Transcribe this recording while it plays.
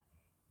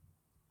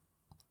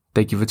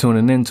Thank you for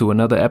tuning in to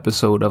another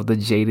episode of the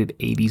Jaded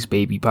 80s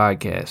Baby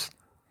Podcast.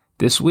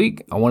 This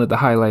week, I wanted to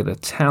highlight a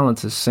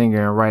talented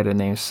singer and writer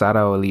named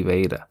Sara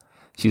Oliveira.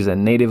 She's a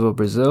native of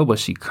Brazil, but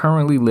she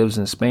currently lives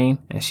in Spain,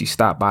 and she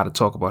stopped by to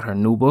talk about her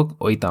new book,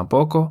 Hoy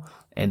Tampoco,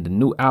 and the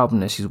new album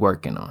that she's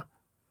working on.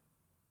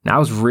 Now, I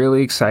was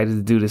really excited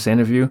to do this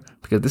interview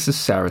because this is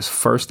Sara's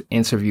first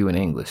interview in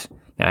English.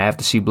 Now,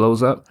 after she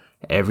blows up,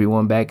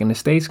 everyone back in the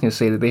States can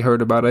say that they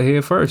heard about her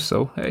here first,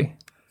 so hey.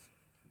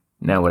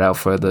 Now, without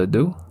further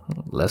ado,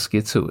 let's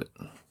get to it.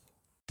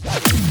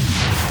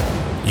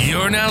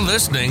 You're now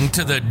listening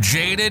to the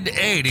Jaded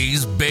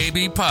 80s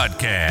Baby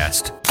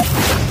Podcast.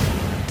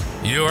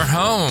 Your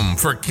home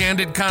for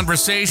candid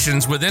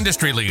conversations with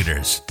industry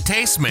leaders,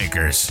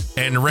 tastemakers,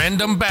 and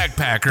random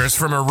backpackers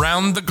from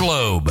around the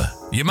globe.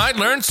 You might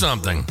learn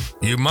something.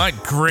 You might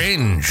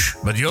cringe,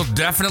 but you'll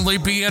definitely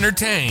be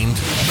entertained.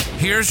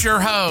 Here's your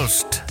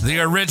host,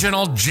 the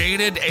original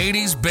Jaded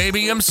 80s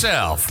Baby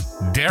himself,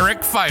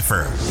 Derek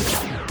Pfeiffer.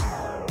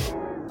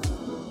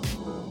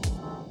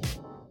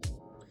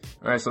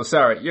 All right, so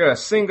Sara, you're a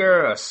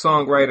singer, a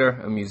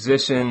songwriter, a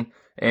musician,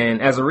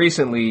 and as of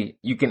recently,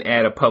 you can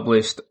add a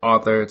published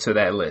author to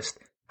that list.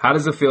 How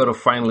does it feel to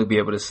finally be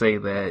able to say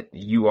that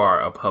you are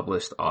a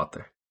published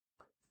author?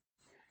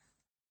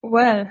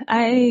 Well,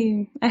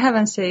 I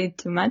haven't said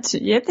too much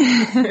yet,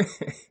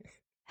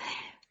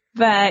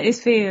 but it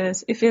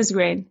feels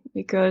great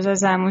because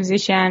as a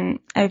musician,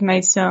 I've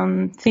made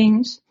some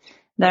things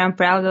that I'm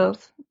proud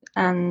of,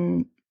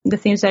 and the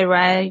things I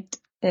write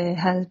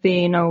has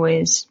been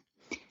always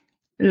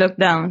looked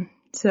down.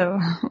 So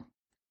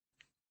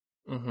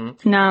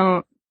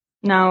now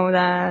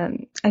that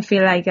I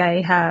feel like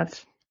I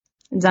have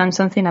done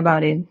something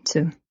about it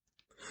too.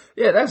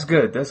 Yeah, that's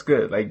good. That's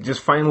good. Like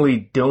just finally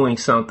doing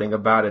something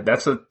about it.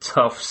 That's a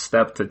tough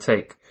step to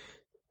take.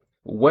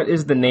 What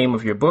is the name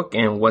of your book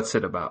and what's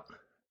it about?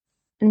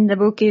 And the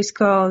book is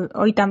called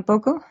Hoy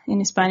Tampoco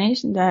in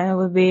Spanish. That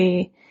will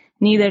be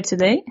Neither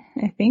Today,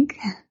 I think.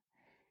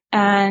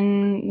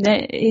 And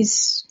that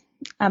is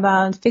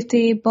about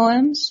 50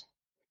 poems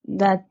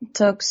that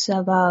talks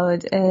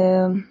about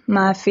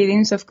my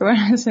feelings, of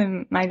course,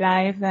 and my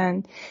life.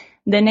 And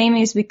the name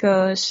is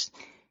because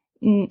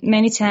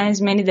many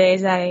times, many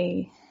days,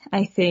 I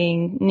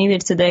think neither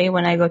today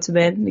when I go to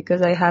bed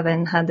because I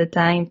haven't had the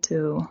time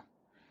to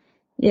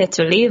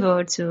live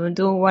or to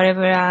do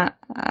whatever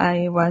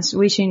I was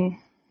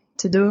wishing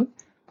to do.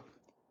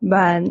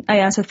 But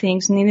I also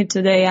think neither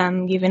today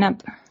I'm giving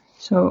up.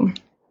 So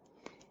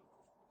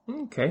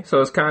okay,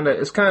 so it's kind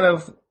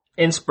of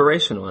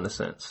inspirational in a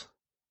sense.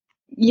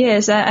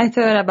 Yes, I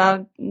thought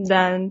about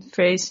that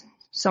phrase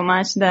so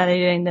much that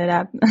it ended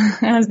up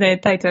as the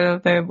title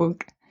of the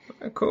book.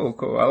 Cool.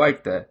 I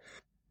like that.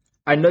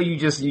 I know you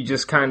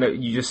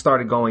just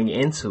started going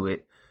into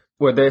it.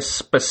 Were there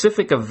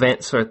specific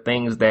events or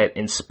things that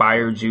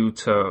inspired you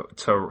to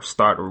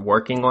start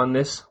working on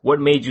this? What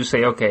made you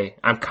say, okay,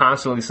 I'm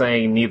constantly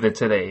saying neither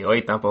today,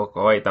 hoy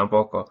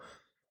tampoco.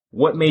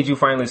 What made you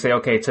finally say,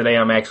 okay, today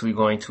I'm actually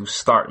going to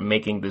start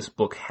making this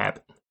book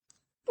happen?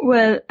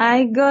 Well,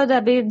 I got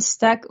a bit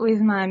stuck with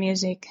my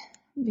music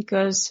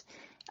because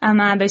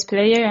I'm a bass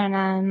player and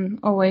I'm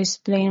always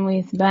playing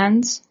with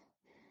bands.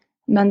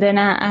 But then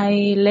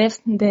I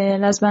left the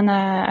last band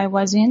I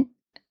was in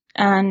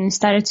and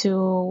started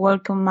to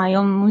work on my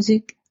own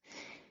music.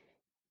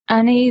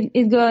 And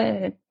it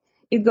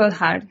got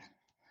hard.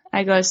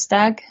 I got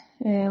stuck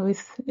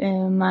with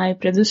my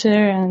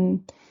producer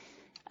and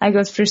I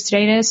got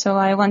frustrated. So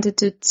I wanted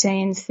to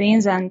change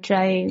things and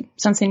try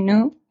something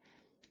new.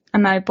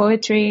 And my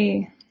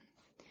poetry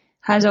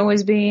has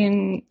always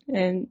been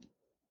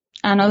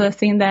another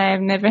thing that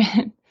I've never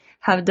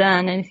have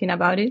done anything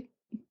about it.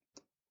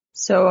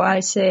 So I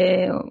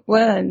say,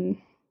 well,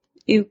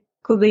 it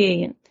could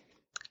be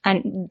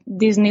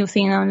this new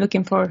thing I'm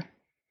looking for.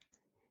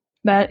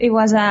 But it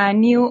was a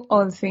new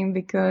old thing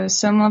because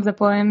some of the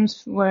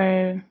poems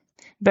were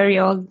very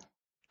old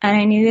and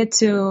I needed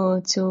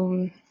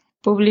to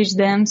publish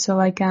them so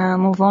I can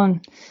move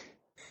on.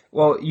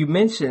 Well, you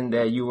mentioned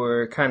that you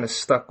were kind of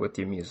stuck with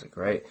your music,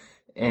 right?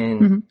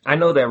 And I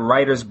know that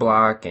writer's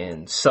block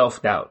and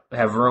self-doubt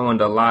have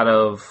ruined a lot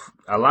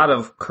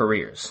of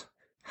careers.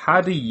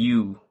 How do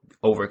you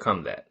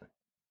overcome that?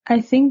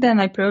 I think that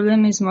my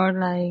problem is more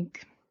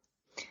like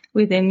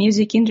with the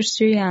music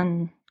industry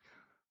and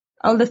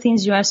all the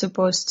things you are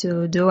supposed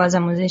to do as a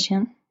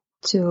musician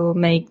to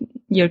make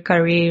your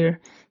career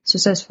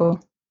successful.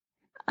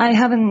 I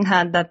haven't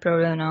had that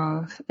problem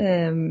of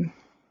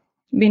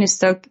being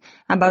stuck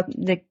about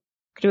the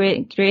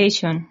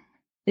creation.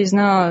 It's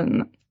not,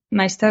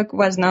 my stuck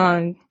was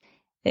not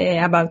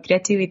about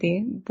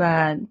creativity,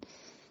 but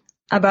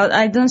about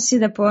I don't see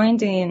the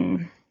point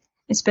in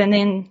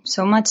spending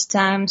so much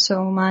time,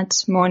 so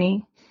much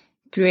money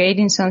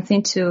creating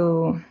something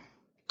to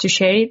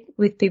share it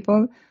with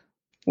people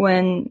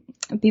when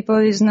people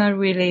is not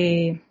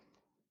really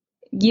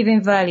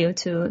giving value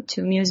to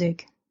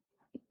music.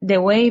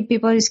 The way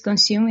people is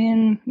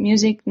consuming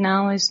music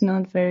now is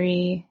not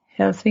very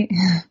healthy.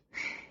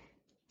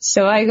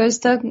 So I got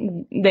stuck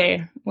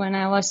there when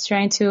I was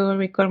trying to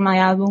record my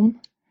album.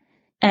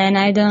 And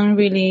I don't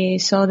really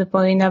saw the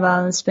point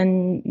about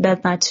spending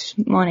that much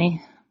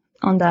money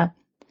on that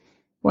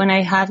when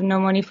I have no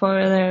money for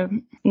other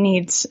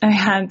needs I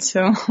had.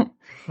 So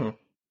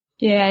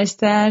yeah, I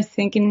started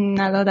thinking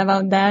a lot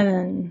about that.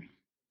 And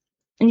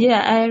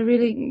yeah, I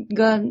really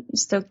got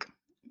stuck.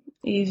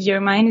 If your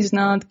mind is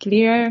not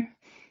clear,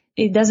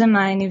 it doesn't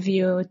mind if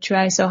you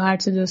try so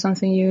hard to do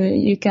something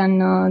you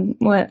cannot,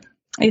 well,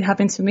 it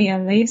happened to me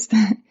at least.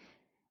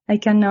 I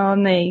cannot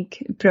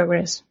make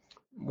progress.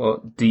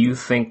 Well, do you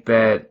think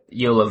that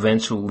you'll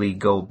eventually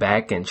go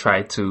back and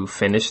try to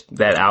finish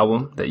that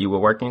album that you were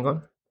working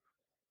on?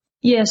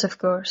 Yes, of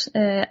course.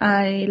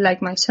 I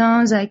like my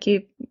songs. I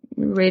keep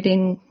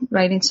writing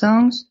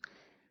songs.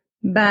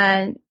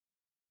 But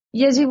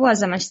yes, it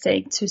was a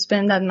mistake to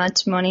spend that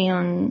much money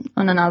on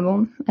an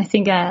album. I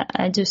think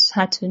I just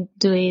had to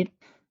do it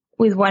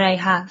with what I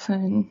have,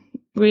 and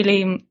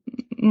really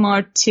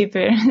more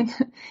cheaper.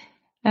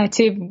 A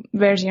cheap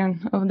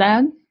version of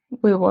that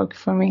will work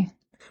for me.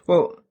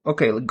 Well,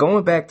 okay,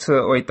 going back to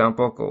Hoy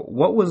Tampoco,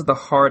 what was the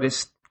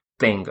hardest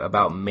thing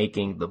about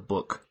making the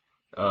book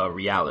a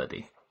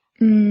reality?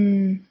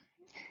 The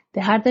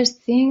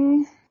hardest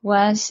thing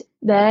was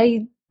that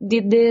I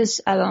did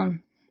this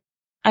alone.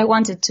 I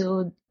wanted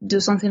to do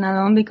something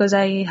alone because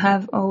I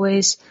have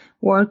always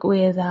worked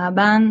with a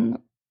band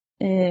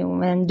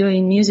when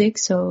doing music.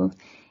 So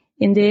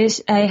in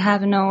this, I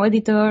have no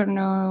editor,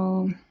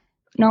 no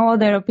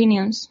other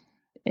opinions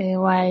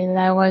while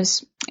I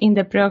was in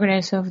the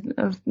progress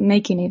of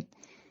making it.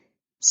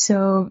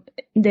 So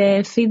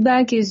the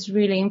feedback is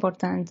really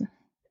important.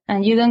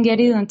 And you don't get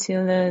it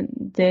until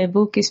the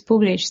book is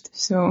published.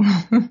 So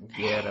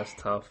yeah, that's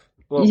tough.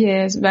 Well,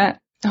 yes, but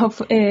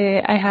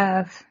hopefully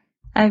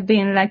I've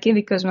been lucky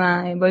because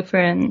my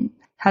boyfriend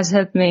has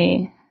helped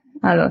me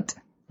a lot.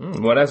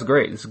 Well, that's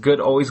great. It's good,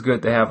 always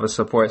good to have a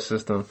support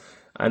system.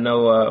 I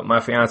know my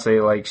fiance,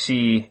 like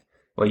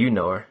well, you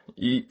know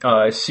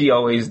her. She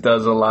always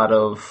does a lot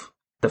of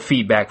the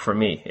feedback for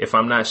me. If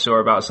I'm not sure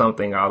about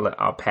something,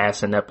 I'll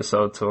pass an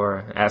episode to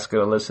her, ask her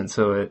to listen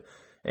to it,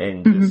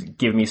 and just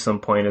give me some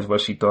pointers,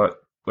 what she thought,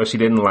 what she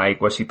didn't like,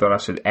 what she thought I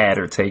should add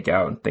or take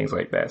out, and things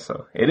like that.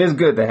 So it is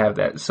good to have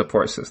that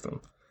support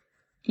system.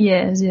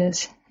 Yes,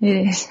 it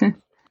is.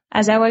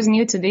 As I was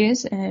new to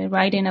this,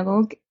 writing a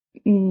book,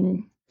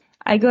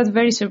 I got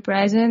very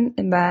surprised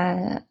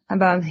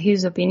about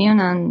his opinion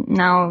and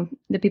now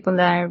the people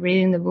that are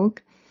reading the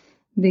book,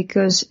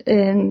 because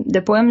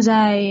the poems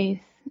I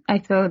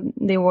thought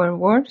they were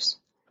worse.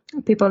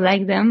 People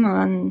like them,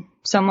 and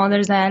some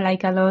others that I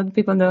like a lot,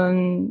 people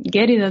don't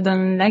get it or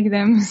don't like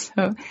them.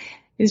 So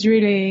it's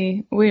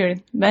really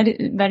weird, but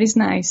it's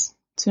nice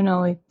to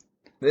know it.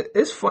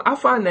 It's fun. I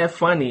find that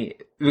funny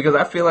because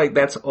I feel like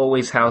that's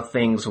always how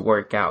things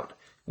work out.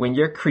 When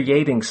you're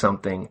creating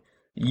something,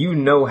 you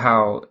know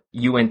how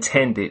you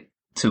intend it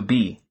to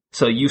be.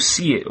 So you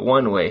see it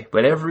one way,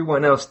 but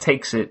everyone else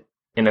takes it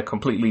in a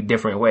completely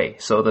different way.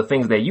 So the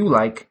things that you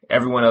like,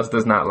 everyone else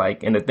does not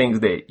like. And the things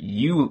that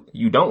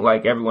you don't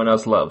like, everyone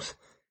else loves.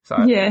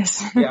 So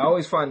yes. I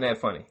always find that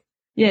funny.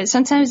 Yeah,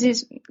 sometimes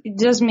it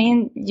just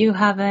means you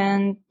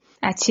haven't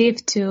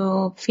achieved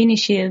to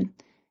finish it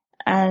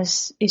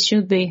as it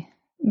should be.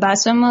 But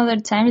some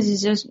other times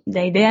it's just the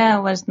idea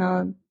was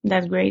not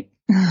that great.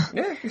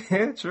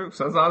 Yeah, true.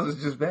 Sometimes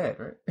it's just bad,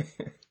 right?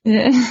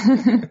 Yeah.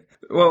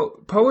 Well,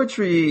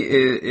 poetry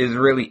is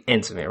really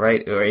intimate,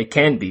 right? Or it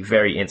can be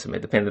very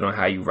intimate depending on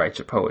how you write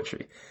your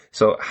poetry.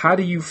 So how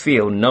do you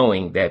feel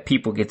knowing that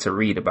people get to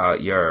read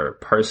about your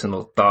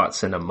personal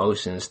thoughts and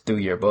emotions through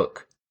your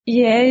book?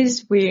 Yeah,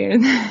 it's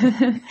weird.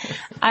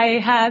 I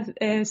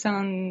had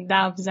some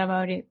doubts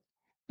about it.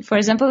 For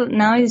example,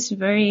 now it's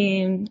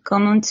very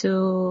common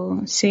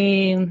to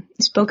see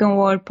spoken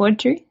word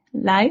poetry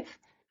live.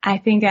 I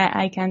think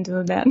I can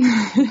do that.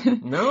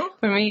 No?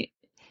 For me,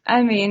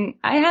 I mean,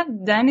 I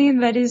have done it,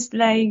 but it's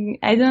like,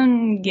 I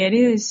don't get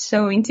it. It's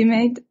so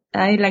intimate.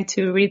 I like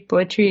to read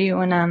poetry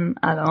when I'm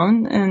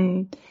alone,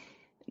 and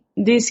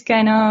this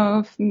kind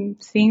of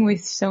thing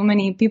with so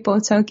many people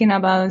talking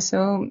about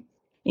so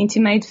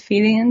intimate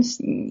feelings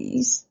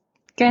is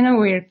kind of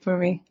weird for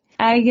me.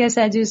 I guess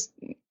I just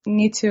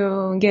need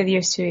to get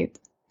used to it.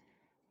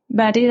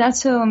 But it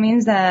also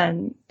means that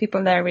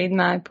people that read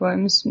my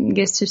poems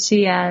get to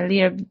see a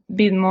little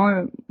bit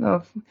more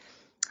of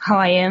how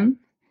I am.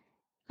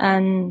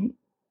 And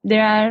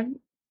there are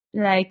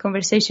like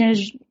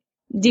conversations,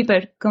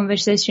 deeper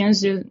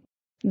conversations you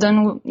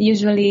don't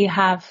usually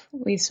have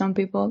with some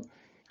people.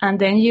 And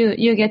then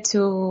you get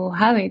to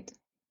have it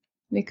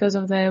because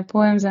of the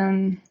poems,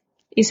 and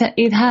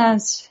it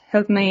has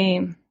helped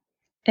me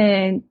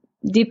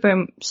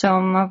deeper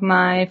some of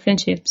my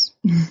friendships.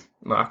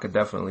 No, I could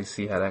definitely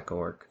see how that could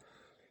work.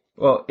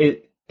 Well,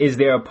 is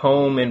there a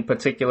poem in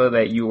particular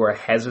that you were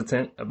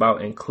hesitant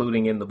about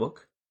including in the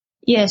book?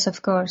 Yes,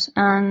 of course.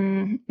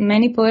 And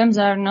many poems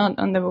are not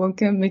on the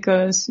book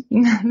because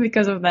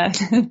of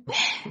that.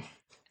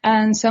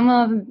 And some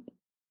of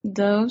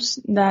those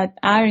that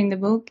are in the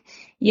book,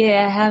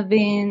 yeah, I have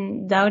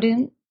been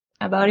doubting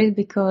about it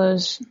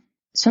because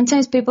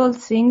sometimes people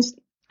think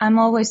I'm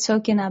always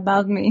talking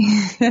about me.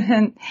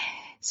 And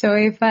so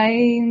if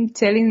I'm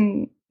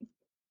telling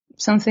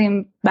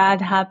something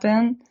bad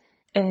happened,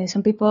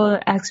 some people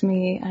ask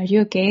me, "Are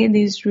you okay?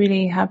 This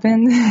really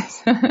happened?"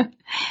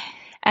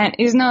 And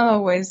it's not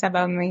always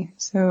about me.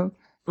 So,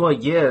 well,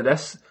 yeah,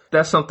 that's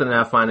something that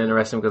I find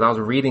interesting because I was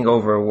reading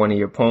over one of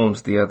your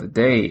poems the other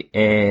day,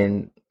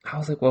 and I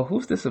was like, "Well,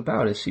 who's this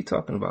about? Is she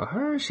talking about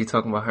her? Is she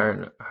talking about her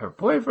and her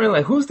boyfriend?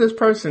 Like, who's this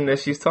person that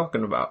she's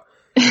talking about?"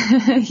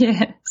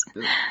 yes.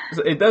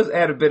 So it does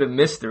add a bit of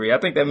mystery. I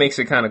think that makes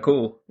it kind of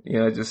cool. You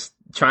know, just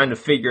trying to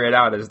figure it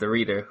out as the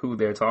reader who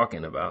they're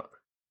talking about.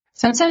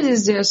 Sometimes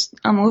it's just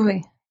a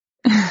movie.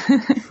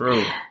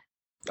 True.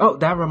 Oh,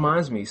 that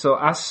reminds me. So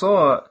I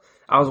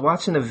was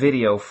watching a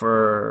video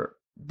for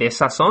De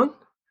Sazón.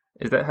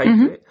 Is that how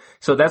you say it?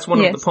 So that's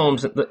one of the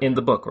poems in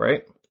the book,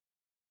 right?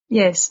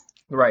 Yes.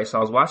 Right. So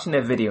I was watching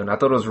that video and I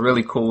thought it was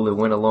really cool. It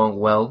went along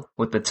well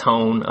with the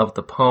tone of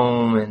the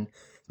poem and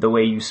the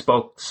way you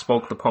spoke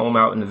the poem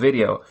out in the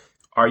video.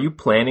 Are you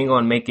planning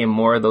on making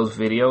more of those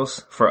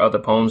videos for other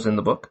poems in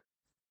the book?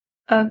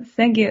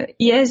 Thank you.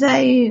 Yes,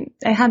 I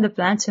had the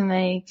plan to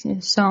make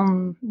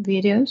some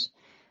videos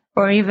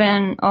or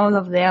even all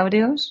of the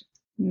audios.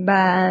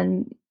 But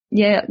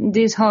yeah,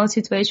 this whole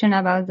situation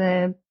about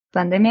the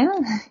pandemic,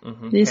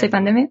 did you say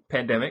pandemic?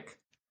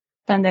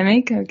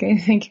 Pandemic, okay,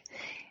 thank you.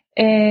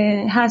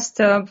 It has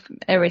stopped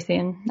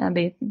everything a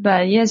bit.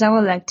 But yes, I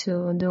would like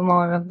to do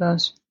more of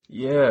those.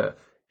 Yeah.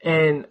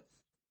 And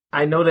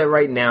I know that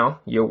right now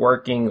you're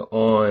working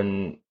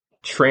on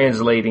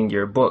translating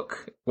your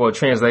book, well,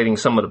 translating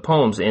some of the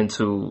poems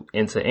into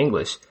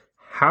English.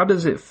 How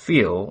does it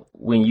feel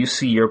when you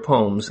see your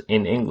poems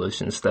in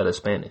English instead of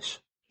Spanish?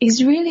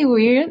 It's really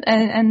weird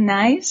and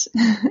nice.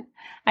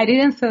 I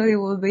didn't thought it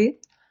would be,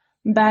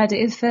 but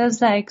it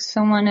feels like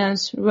someone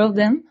else wrote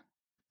them.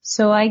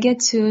 So I get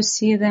to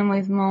see them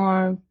with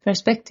more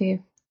perspective.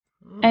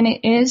 And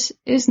it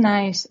is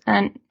nice.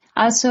 And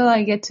also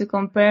I get to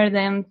compare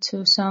them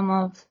to some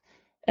of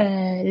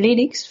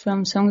lyrics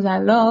from songs I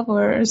love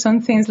or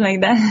some things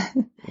like that.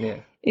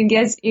 Yeah. It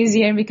gets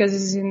easier because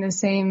it's in the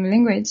same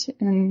language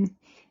and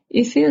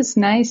it feels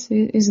nice.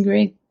 It's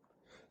great.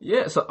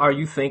 Yeah. So are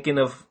you thinking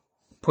of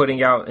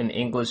putting out an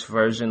English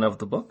version of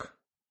the book?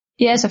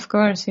 Yes, of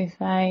course. If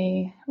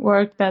I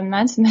work that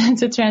much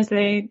to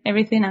translate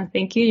everything, and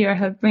thank you, you're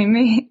helping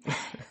me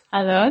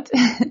a lot.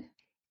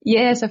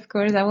 Yes, of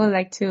course. I would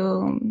like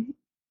to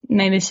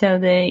maybe sell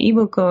the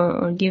ebook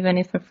or give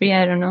it for free.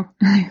 I don't know.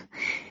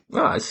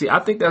 Oh, see, I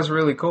think that's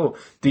really cool.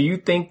 Do you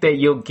think that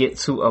you'll get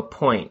to a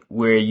point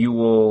where you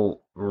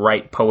will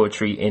write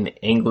poetry in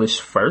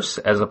English first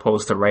as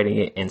opposed to writing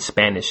it in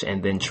Spanish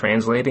and then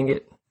translating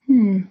it?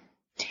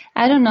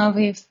 I don't know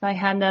if I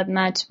had that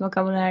much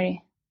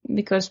vocabulary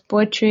because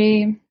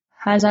poetry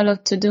has a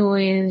lot to do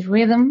with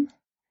rhythm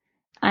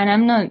and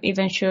I'm not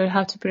even sure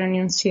how to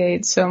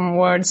pronunciate some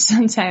words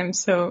sometimes.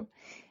 So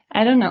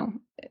I don't know.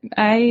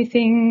 I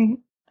think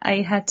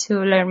I had to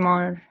learn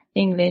more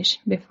English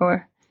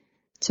before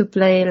to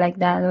play like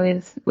that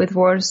with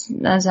words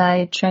as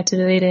I try to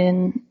do it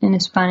in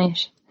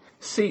Spanish.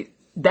 See,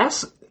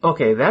 that's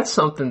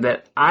something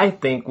that I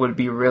think would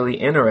be really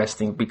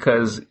interesting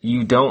because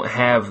you don't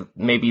have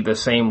maybe the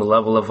same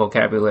level of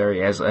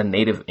vocabulary as a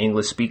native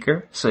English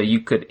speaker. So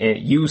you could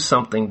use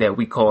something that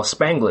we call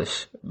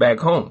Spanglish back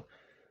home.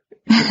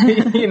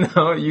 You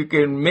know, you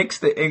can mix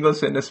the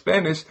English and the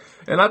Spanish,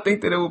 and I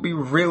think that it would be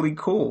really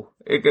cool.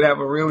 It could have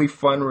a really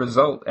fun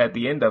result at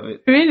the end of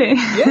it. Really?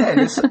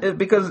 Yeah, and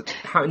because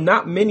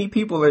not many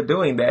people are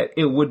doing that,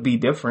 it would be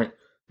different,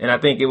 and I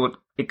think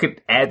it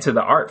could add to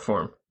the art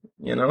form.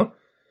 You know?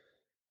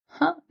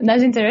 Huh,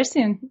 that's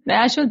interesting.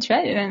 I should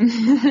try it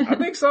then. I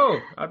think so.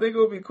 I think it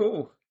would be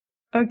cool.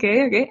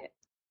 Okay.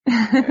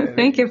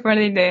 Thank you for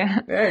the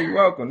idea. Yeah, you're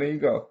welcome. There you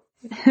go.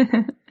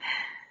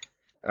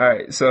 All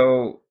right,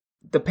 so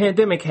the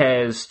pandemic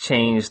has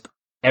changed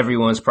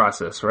everyone's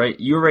process, right?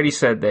 You already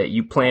said that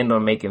you planned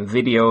on making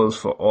videos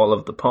for all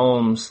of the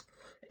poems,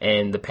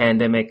 and the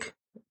pandemic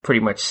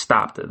pretty much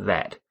stopped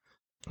that.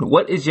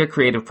 What is your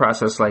creative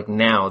process like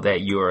now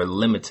that you're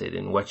limited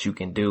in what you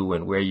can do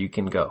and where you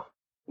can go?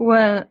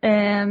 Well,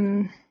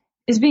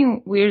 it's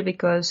been weird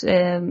because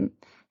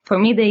for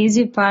me, the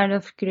easy part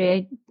of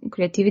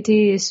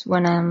creativity is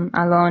when I'm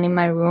alone in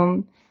my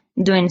room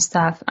doing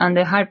stuff. And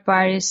the hard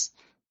part is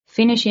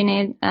finishing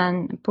it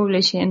and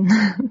publishing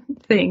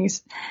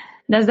things.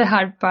 That's the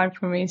hard part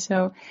for me.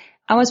 So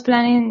I was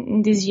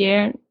planning this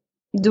year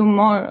do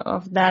more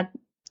of that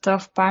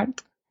tough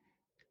part.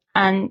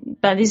 And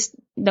that is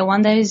the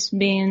one that is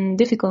being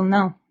difficult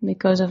now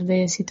because of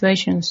the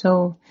situation.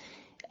 So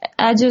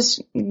I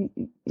just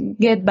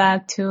get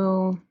back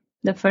to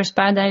the first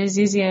part that is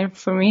easier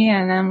for me,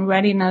 and I'm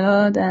writing a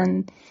lot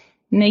and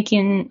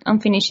making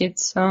unfinished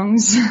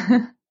songs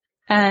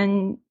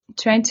and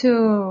trying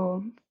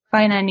to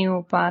find a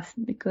new path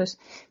because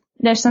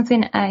there's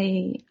something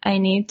I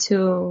need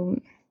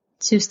to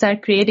to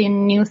start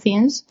creating new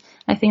things.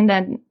 I think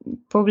that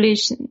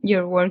publish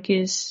your work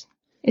is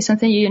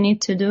something you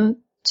need to do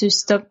to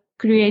stop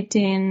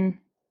creating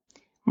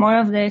more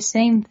of the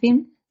same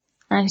thing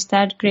and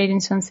start creating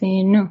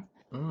something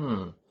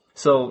new.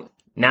 So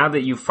now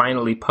that you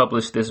finally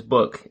published this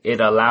book,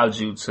 it allowed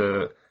you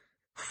to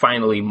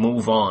finally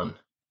move on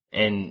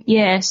and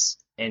Yes,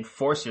 and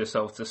force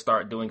yourself to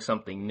start doing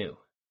something new.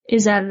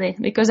 exactly.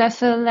 Because I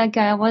felt like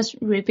I was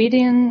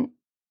repeating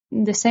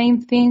the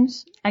same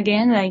things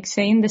again, like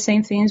saying the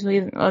same things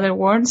with other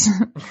words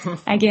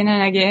again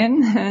and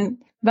again.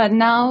 But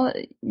now,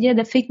 yeah,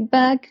 the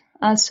feedback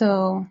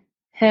also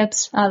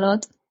helps a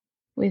lot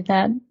with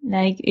that.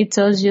 Like it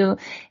tells you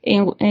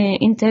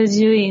tells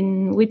you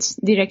in which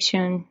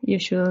direction you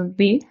should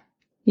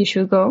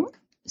go.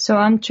 So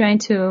I'm trying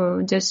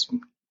to just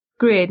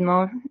create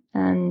more,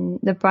 and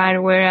the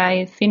part where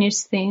I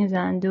finish things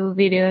and do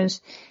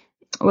videos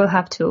will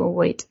have to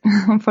wait,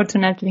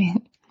 unfortunately.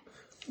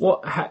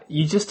 Well,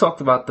 you just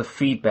talked about the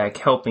feedback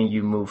helping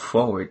you move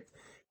forward.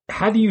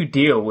 How do you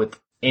deal with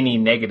any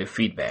negative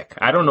feedback?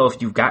 I don't know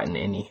if you've gotten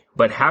any,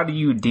 but how do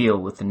you deal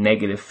with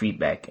negative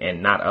feedback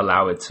and not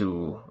allow it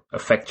to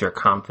affect your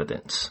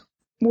confidence?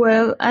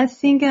 Well, I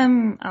think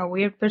I'm a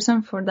weird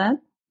person for that,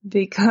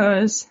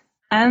 because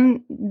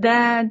I'm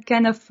that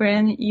kind of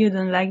friend you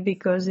don't like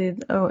because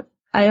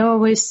I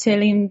always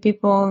telling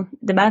people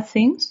the bad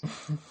things,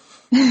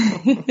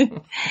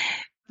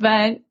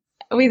 but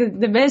with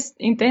the best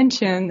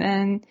intention.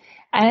 And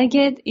I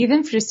get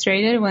even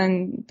frustrated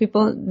when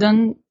people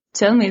don't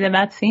tell me the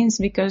bad things,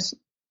 because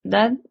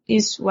that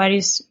is what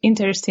is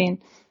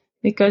interesting.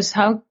 Because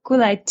how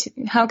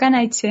can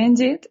I change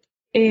it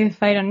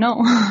if I don't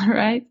know,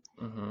 right?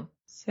 Mm-hmm.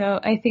 So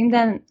I think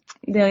that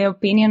the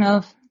opinion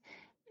of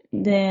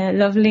the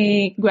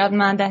lovely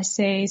grandma that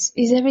says,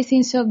 "Is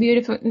everything so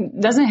beautiful?"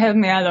 doesn't help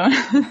me a lot.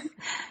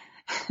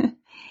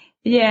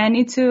 Yeah, I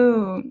need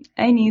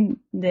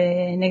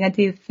the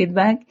negative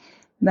feedback,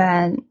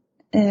 but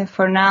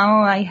for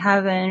now I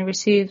haven't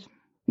received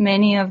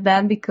many of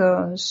that,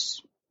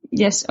 because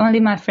yes, only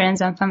my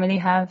friends and family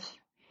have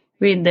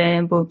read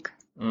the book.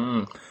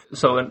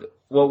 So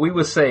what we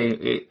would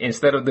say,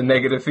 instead of the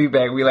negative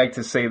feedback, we like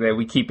to say that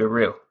we keep it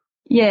real.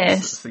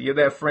 Yes. So you're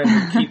that friend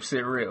who keeps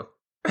it real.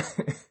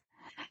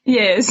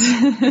 Yes.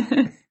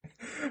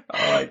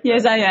 Like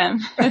yes, I am.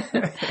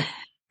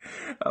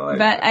 But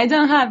that. I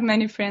don't have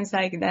many friends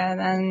like that,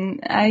 and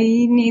I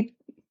need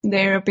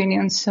their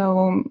opinion,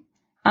 so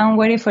I'm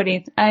waiting for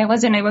it. I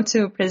wasn't able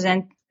to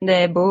present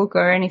the book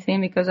or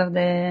anything because of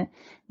the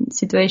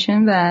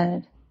situation,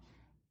 but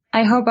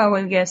I hope I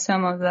will get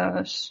some of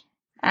those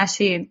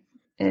acid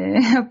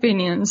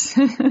opinions.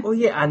 Well,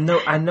 yeah, I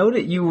know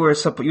that you were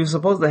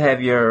supposed to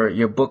have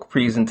your book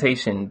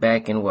presentation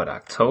back in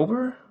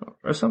October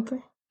or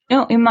something?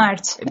 No, in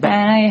March.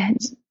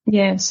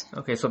 Yes.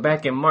 Okay, so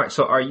back in March.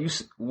 So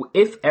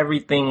if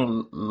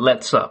everything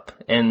lets up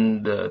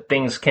and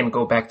things can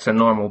go back to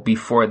normal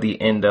before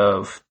the end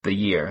of the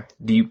year,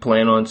 do you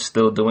plan on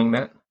still doing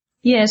that?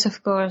 Yes,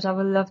 of course, I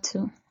would love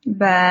to,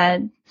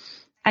 but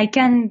I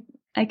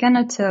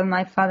cannot tell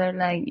my father,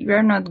 like,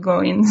 you're not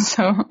going.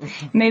 So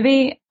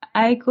maybe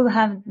I could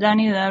have done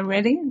it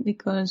already,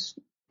 because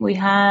we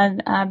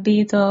had a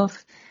bit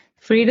of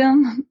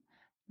freedom,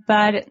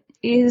 but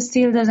it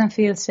still doesn't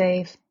feel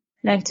safe,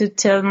 like, to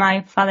tell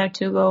my father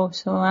to go.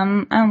 So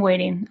I'm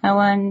waiting. I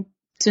want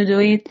to do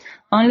it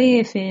only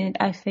if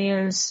I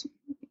feels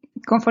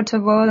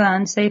comfortable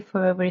and safe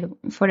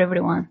for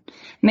everyone.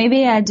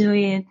 Maybe I do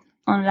it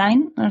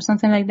online or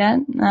something like that.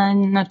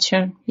 I'm not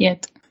sure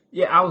yet.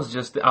 Yeah, I was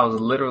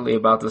literally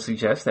about to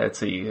suggest that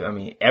to you. I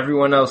mean,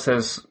 everyone else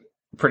has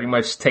pretty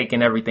much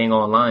taken everything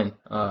online.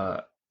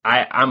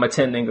 I'm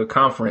attending a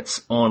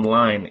conference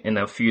online in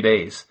a few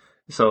days.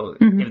 So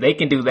if they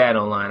can do that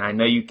online, I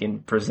know you can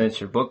present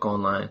your book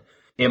online.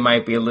 It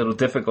might be a little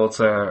difficult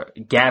to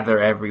gather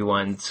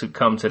everyone to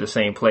come to the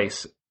same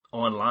place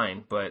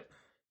online, but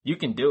you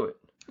can do it.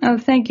 Oh,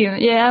 thank you.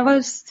 Yeah, I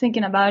was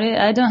thinking about it.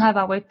 I don't have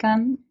a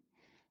webcam,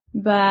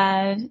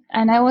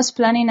 and I was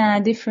planning a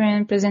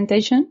different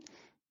presentation,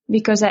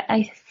 because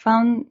I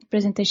found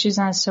presentations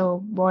are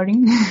so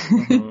boring.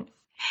 Mm-hmm.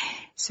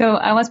 So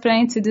I was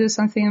planning to do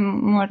something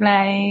more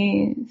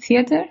like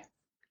theater.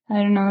 I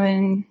don't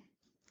know.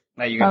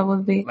 What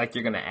would be? Like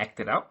you're going to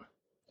act it out?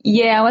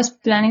 Yeah, I was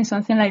planning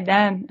something like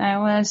that. I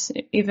was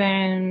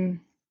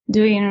even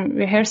doing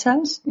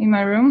rehearsals in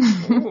my room.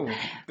 Ooh,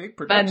 big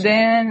production. But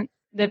then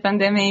the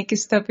pandemic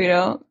stopped it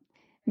all.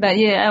 But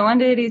yeah, I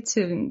wanted it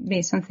to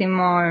be something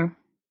more,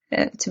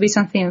 to be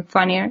something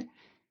funnier.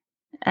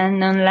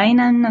 And online,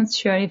 I'm not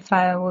sure if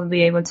I will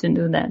be able to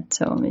do that.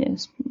 So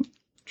yes,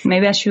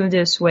 maybe I should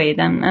just wait.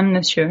 I'm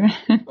not sure.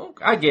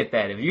 I get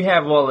that. If you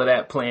have all of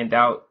that planned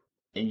out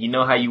and you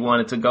know how you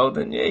want it to go,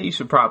 then yeah, you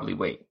should probably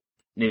wait.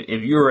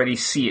 If you already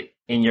see it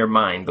in your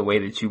mind the way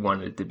that you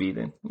wanted it to be,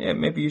 then yeah,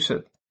 maybe you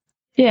should.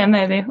 Yeah,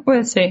 maybe.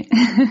 We'll see.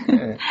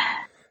 Yeah.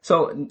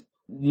 So,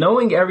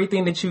 knowing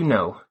everything that you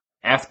know,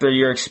 after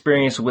your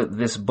experience with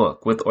this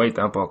book, with Hoy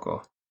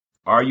Tampoco,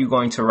 are you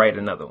going to write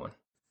another one?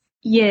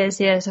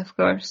 Yes, of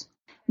course.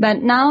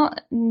 But now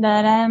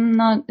that I'm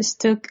not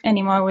stuck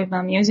anymore with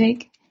my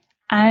music,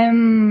 I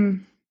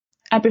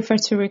prefer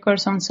to record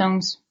some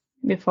songs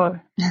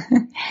before.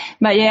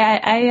 But yeah,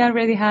 I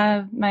already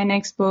have my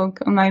next book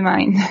on my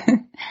mind.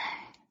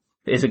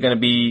 Is it going to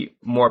be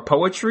more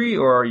poetry,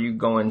 or are you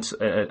going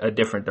a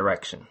different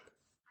direction?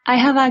 I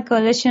have a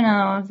collection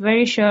of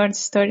very short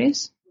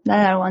stories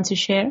that I want to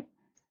share.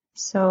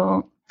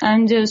 So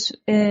I'm just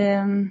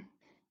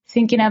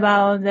thinking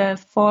about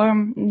the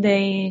form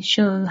they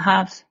should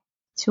have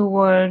to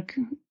work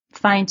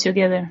fine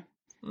together.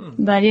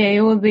 But yeah,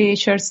 it will be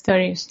short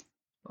stories.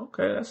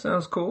 Okay, that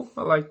sounds cool.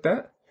 I like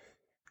that.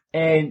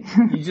 And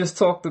you just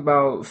talked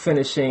about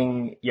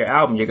finishing your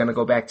album. You're going to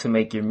go back to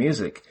make your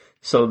music.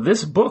 So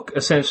this book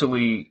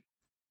essentially,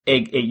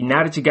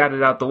 now that you got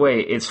it out the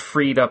way, it's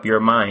freed up your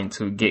mind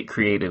to get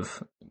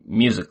creative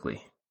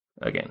musically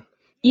again.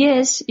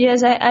 Yes,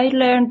 I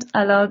learned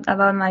a lot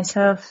about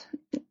myself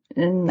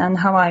and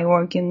how I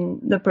work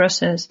in the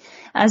process.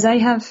 As I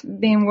have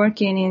been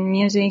working in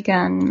music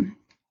and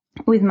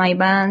with my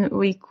band,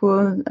 we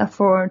could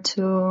afford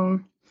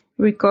to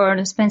record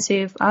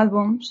expensive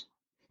albums.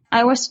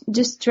 I was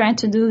just trying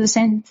to do the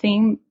same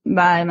thing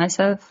by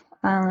myself.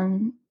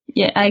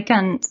 Yeah, I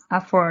can't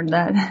afford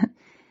that.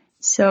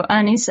 So,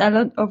 and it's a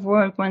lot of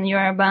work when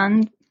you're a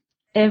band.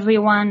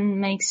 Everyone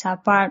makes a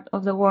part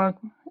of the work,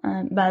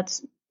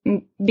 but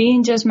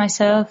being just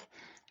myself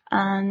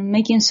and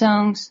making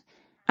songs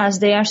as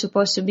they are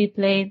supposed to be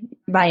played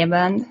by a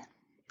band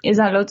is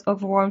a lot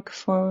of work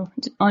for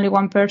only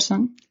one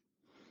person.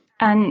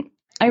 And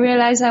I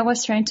realized I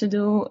was trying to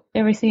do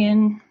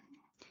everything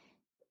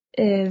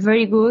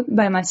very good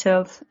by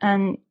myself.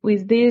 And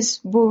with this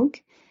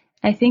book,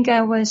 I think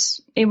I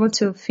was able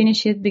to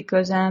finish it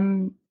because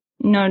I'm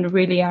not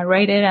really a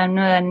writer. I'm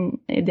not an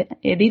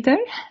editor,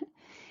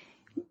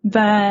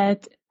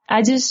 but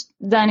I just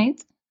done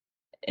it.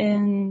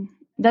 And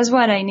that's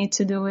what I need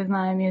to do with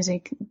my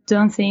music.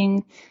 Don't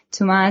think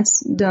too much.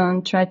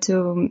 Don't try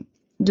to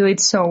do it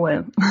so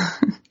well.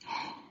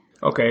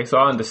 Okay, so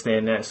I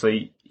understand that. So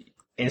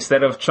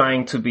instead of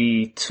trying to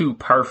be too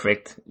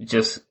perfect,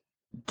 just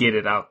get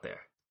it out there.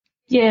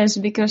 Yes,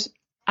 because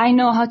I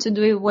know how to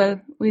do it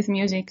well with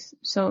music.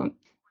 So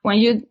when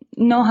you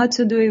know how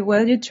to do it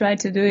well, you try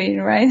to do it,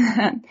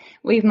 right?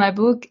 With my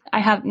book,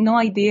 I have no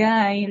idea.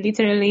 I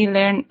literally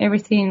learned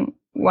everything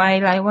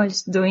while I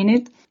was doing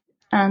it.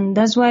 And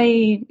that's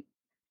why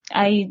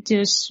I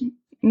just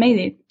made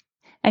it.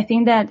 I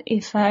think that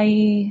if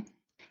I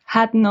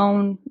had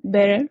known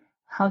better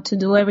how to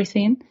do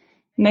everything,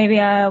 maybe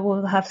I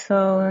would have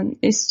thought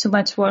it's too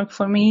much work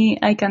for me.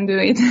 I can do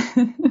it.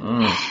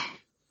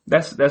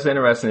 That's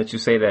interesting that you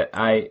say that.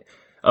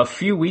 A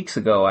few weeks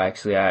ago,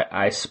 actually,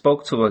 I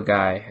spoke to a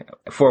guy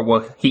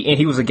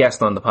he was a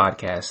guest on the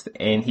podcast,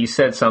 and he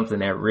said something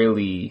that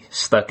really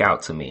stuck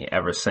out to me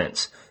ever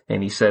since.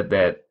 And he said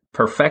that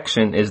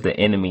perfection is the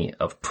enemy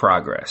of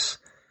progress.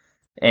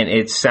 And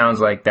it sounds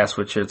like that's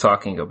what you're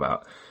talking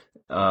about.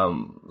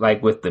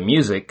 Like with the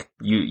music,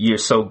 you're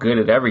so good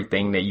at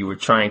everything that you were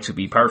trying to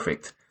be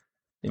perfect.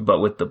 But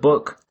with the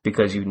book,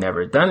 because you've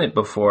never done it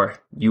before,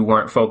 you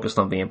weren't focused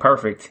on being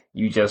perfect.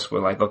 You just were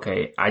like,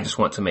 okay, I just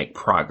want to make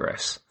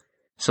progress.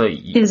 So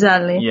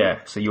exactly. Yeah.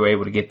 So you were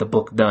able to get the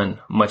book done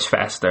much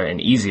faster and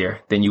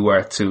easier than you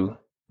were to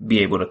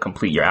be able to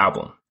complete your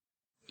album.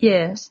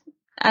 Yes.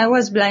 I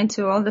was blind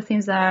to all the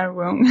things that are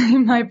wrong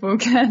in my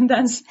book, and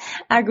that's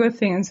a good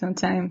thing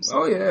sometimes.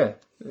 Oh, yeah.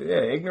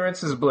 Yeah,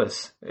 ignorance is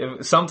bliss.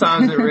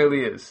 Sometimes it really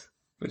is,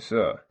 for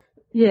sure.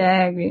 Yeah,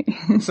 I agree.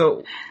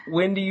 So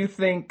when do you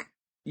think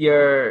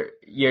your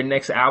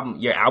next album,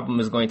 your album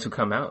is going to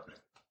come out?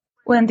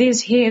 When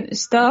this heat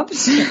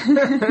stops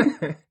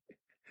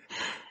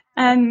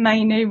and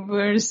my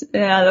neighbors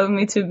allow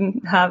me to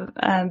have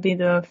a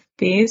bit of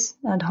peace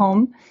at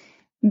home.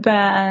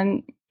 But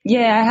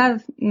yeah, I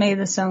have made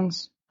the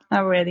songs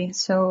already,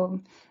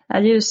 so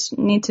I just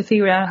need to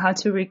figure out how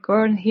to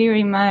record here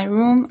in my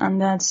room,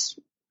 and that's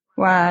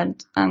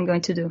what I'm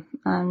going to do.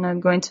 I'm not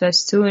going to a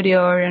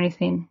studio or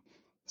anything.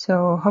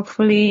 So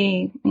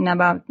hopefully in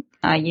about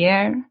a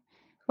year,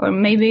 or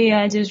maybe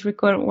I just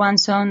record one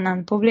song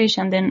and publish,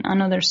 and then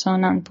another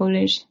song and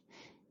publish.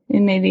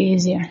 It may be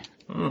easier.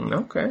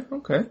 Okay.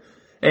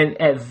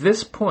 And at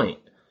this point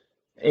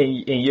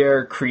in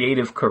your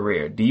creative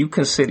career, do you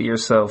consider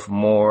yourself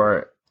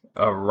more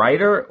a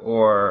writer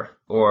or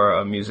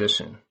a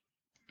musician?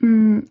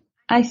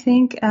 I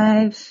think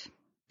I've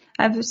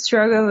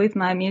struggled with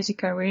my music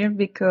career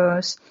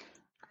because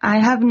I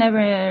have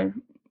never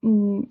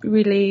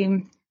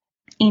really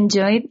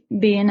enjoyed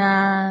being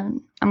a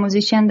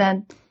musician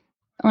that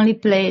only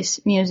plays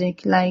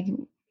music, like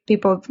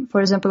people,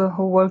 for example,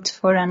 who worked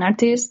for an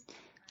artist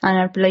and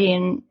are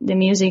playing the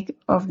music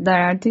of that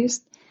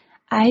artist.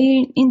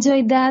 I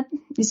enjoy that.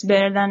 It's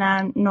better than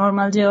a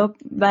normal job,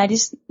 but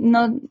it's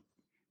not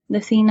the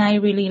thing I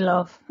really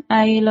love.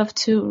 I love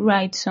to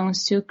write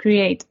songs, to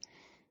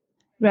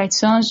write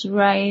songs,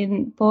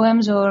 write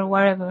poems or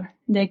whatever.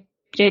 The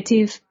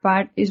creative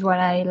part is what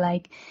I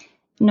like,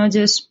 not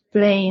just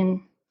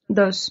playing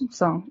those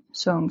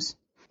songs.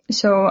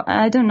 So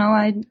I don't know.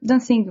 I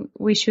don't think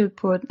we should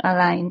put a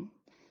line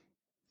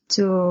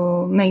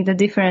to make the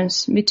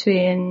difference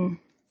between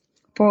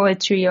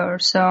poetry or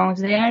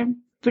songs. They are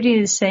pretty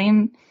the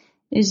same.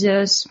 It's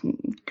just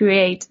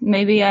create.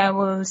 Maybe I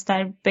will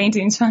start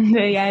painting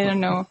someday. I don't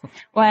know.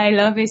 What I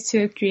love is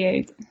to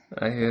create.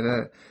 I hear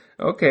that.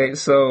 Okay,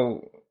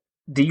 so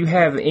do you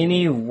have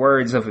any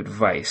words of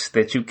advice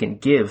that you can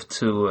give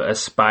to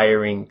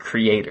aspiring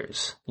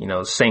creators? You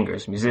know,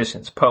 singers,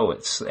 musicians,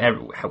 poets,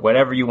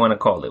 whatever you want to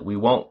call it. We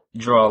won't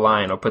draw a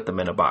line or put them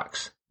in a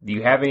box. Do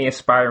you have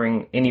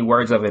any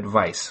words of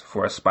advice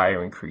for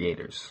aspiring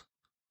creators?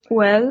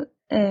 Well,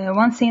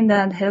 one thing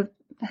that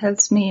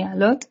helps me a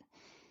lot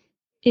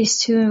is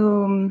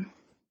to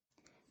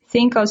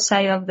think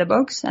outside of the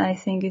box, I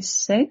think is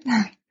said.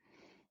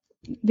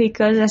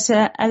 Because as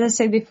I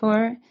said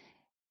before,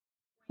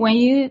 when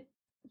you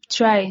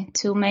try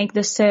to make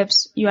the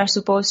steps you are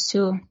supposed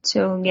to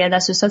get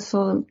a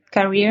successful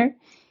career,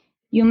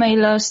 you may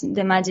lose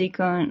the magic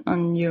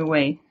on your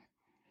way.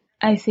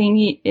 I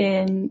think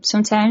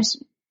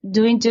sometimes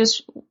doing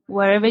just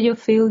whatever you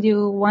feel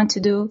you want to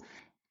do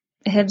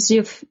helps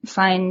you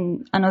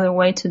find another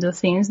way to do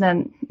things that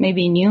may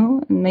be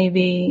new,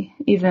 maybe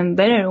even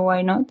better.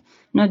 Why not?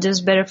 Not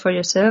just better for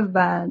yourself,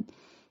 but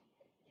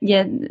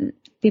yeah,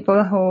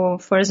 people who,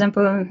 for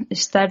example,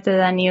 started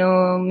a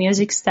new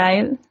music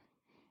style,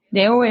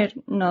 they were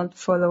not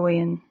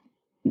following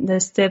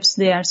the steps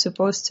they are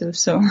supposed to.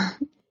 So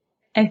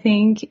I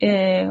think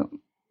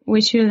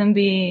we shouldn't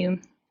be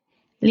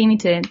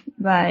limited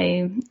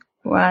by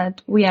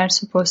what we are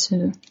supposed to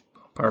do.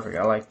 Perfect.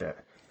 I like that.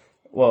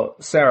 Well,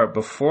 Sarah,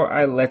 before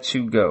I let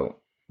you go,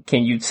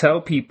 can you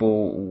tell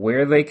people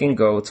where they can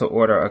go to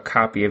order a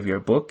copy of your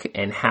book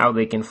and how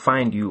they can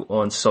find you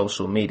on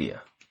social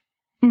media?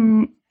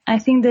 I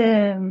think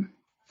the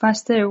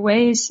faster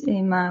way is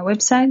in my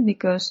website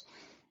because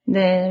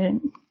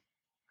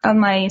all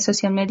my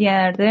social media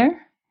are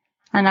there,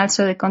 and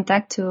also the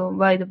contact to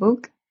buy the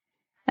book.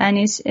 And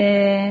it's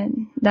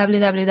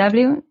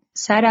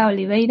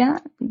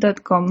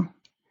www.saraoliveira.com.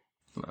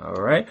 All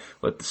right.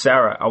 Well,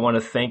 Sarah, I want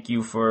to thank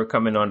you for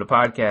coming on the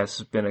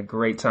podcast. It's been a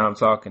great time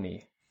talking to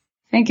you.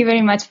 Thank you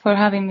very much for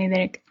having me,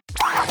 Derek.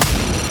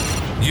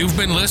 You've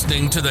been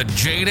listening to the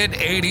Jaded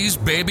 80s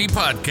Baby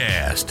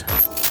Podcast.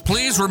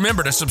 Please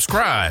remember to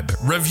subscribe,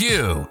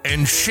 review,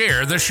 and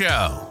share the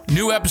show.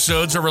 New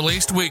episodes are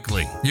released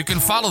weekly. You can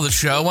follow the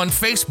show on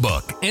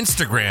Facebook,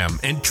 Instagram,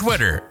 and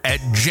Twitter at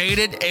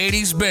Jaded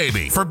 80s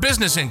Baby. For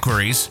business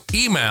inquiries,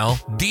 email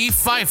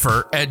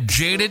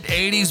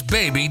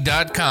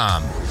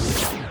dpfeiffer@jaded80sbaby.com.